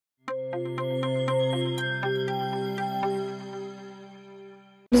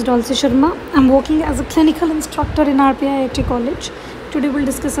is Dolsy Sharma. I'm working as a clinical instructor in RPIIT College. Today we'll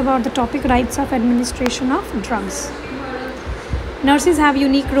discuss about the topic rights of administration of drugs. Nurses have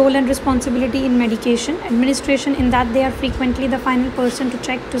unique role and responsibility in medication administration in that they are frequently the final person to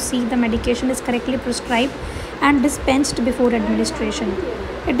check to see the medication is correctly prescribed and dispensed before administration.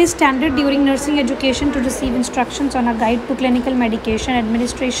 It is standard during nursing education to receive instructions on a guide to clinical medication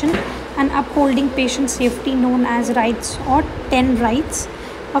administration and upholding patient safety known as rights or 10 rights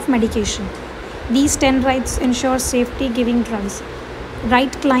of medication. These 10 rights ensure safety giving drugs.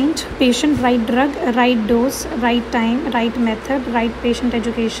 Right client, patient, right drug, right dose, right time, right method, right patient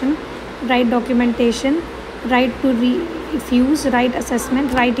education, right documentation, right to refuse, right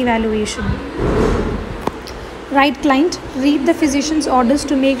assessment, right evaluation. Right client, read the physician's orders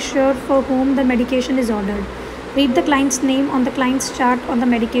to make sure for whom the medication is ordered. Read the client's name on the client's chart on the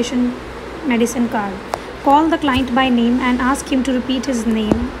medicine card. Call the client by name and ask him to repeat his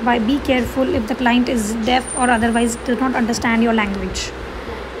name. Be careful if the client is deaf or otherwise does not understand your language.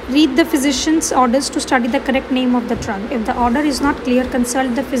 Read the physician's orders to study the correct name of the drug. If the order is not clear,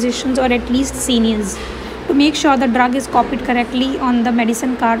 consult the physicians or at least seniors to make sure the drug is copied correctly on the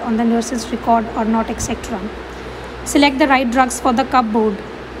medicine card, on the nurse's record or not, etc. Select the right drugs for the cupboard.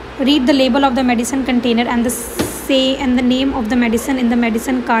 Read the label of the medicine container and the name of the medicine in the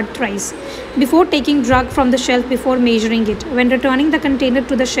medicine card thrice before taking drug from the shelf, before measuring it, when returning the container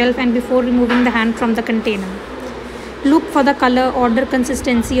to the shelf, and before removing the hand from the container. Look for the color, odor,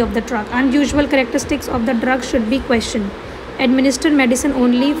 consistency of the drug. Unusual characteristics of the drug should be questioned. Administer medicine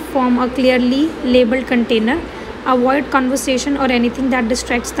only from a clearly labeled container. Avoid conversation or anything that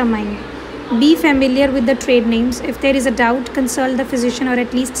distracts the mind. Be familiar with the trade names. If there is a doubt, consult the physician or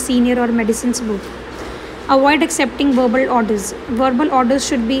at least senior or medicine's book. Avoid accepting verbal orders. Verbal orders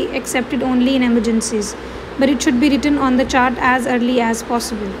should be accepted only in emergencies, but it should be written on the chart as early as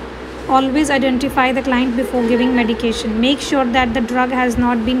possible. Always identify the client before giving medication. Make sure that the drug has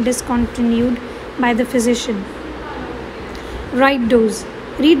not been discontinued by the physician. Right dose.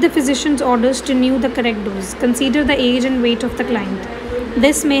 Read the physician's orders to know the correct dose. Consider the age and weight of the client.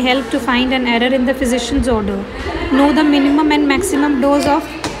 This may help to find an error in the physician's order. Know the minimum and maximum dose of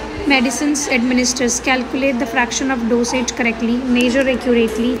medicines administered. Calculate the fraction of dosage correctly. Measure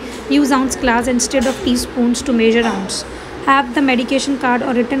accurately. Use ounce glass instead of teaspoons to measure ounce. Have the medication card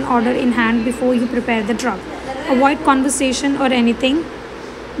or written order in hand before you prepare the drug. Avoid conversation or anything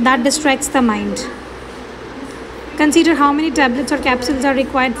that distracts the mind. Consider how many tablets or capsules are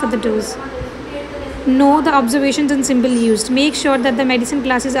required for the dose. Know the observations and symbol used. Make sure that the medicine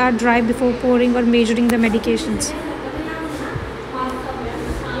glasses are dry before pouring or measuring the medications.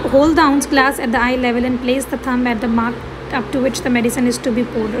 Hold the ounce glass at the eye level and place the thumb at the mark up to which the medicine is to be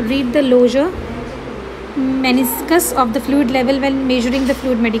poured. Read the lozenge meniscus of the fluid level when measuring the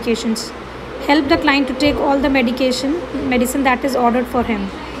fluid medications. Help the client to take all the medicine that is ordered for him.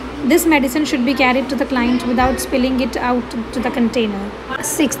 This medicine should be carried to the client without spilling it out to the container.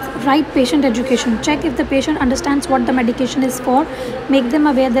 6th, right patient education. Check if the patient understands what the medication is for. Make them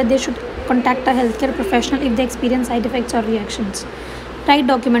aware that they should contact a healthcare professional if they experience side effects or reactions. Right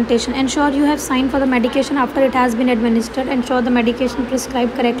documentation. Ensure you have signed for the medication after it has been administered. Ensure the medication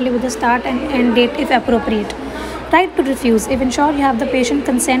prescribed correctly with the start and end date if appropriate. Right to refuse. If ensure you have the patient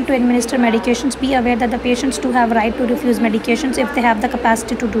consent to administer medications, be aware that the patients do have right to refuse medications if they have the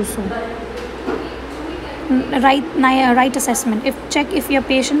capacity to do so. Right assessment. Check if your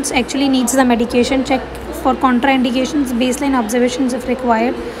patient actually needs the medication. Check for contraindications, baseline observations if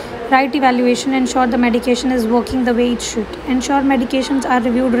required. Right evaluation. Ensure the medication is working the way it should. Ensure medications are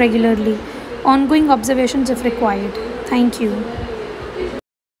reviewed regularly. Ongoing observations if required. Thank you.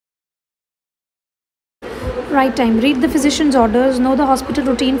 Right time. Read the physician's orders. Know the hospital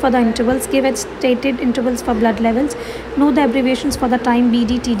routine for the intervals. Give at stated intervals for blood levels. Know the abbreviations for the time,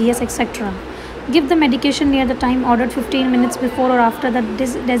 BD, TDS, etc. Give the medication near the time ordered 15 minutes before or after the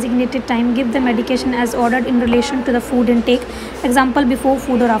designated time. Give the medication as ordered in relation to the food intake. Example, before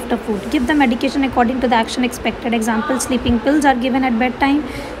food or after food. Give the medication according to the action expected. Example, sleeping pills are given at bedtime.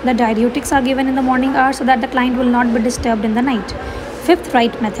 The diuretics are given in the morning hours so that the client will not be disturbed in the night. 5th,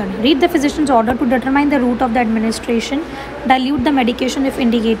 right method. Read the physician's order to determine the route of the administration. Dilute the medication if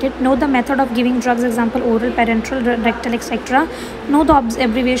indicated. Know the method of giving drugs, example oral, parenteral, rectal, etc. Know the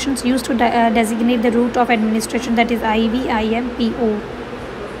abbreviations used to designate the route of administration, that is IV, IM, PO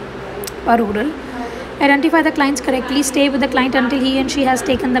or oral. Identify the clients correctly. Stay with the client until he and she has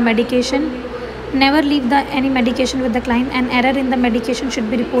taken the medication. Never leave any medication with the client. An error in the medication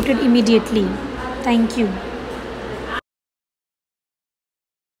should be reported immediately. Thank you.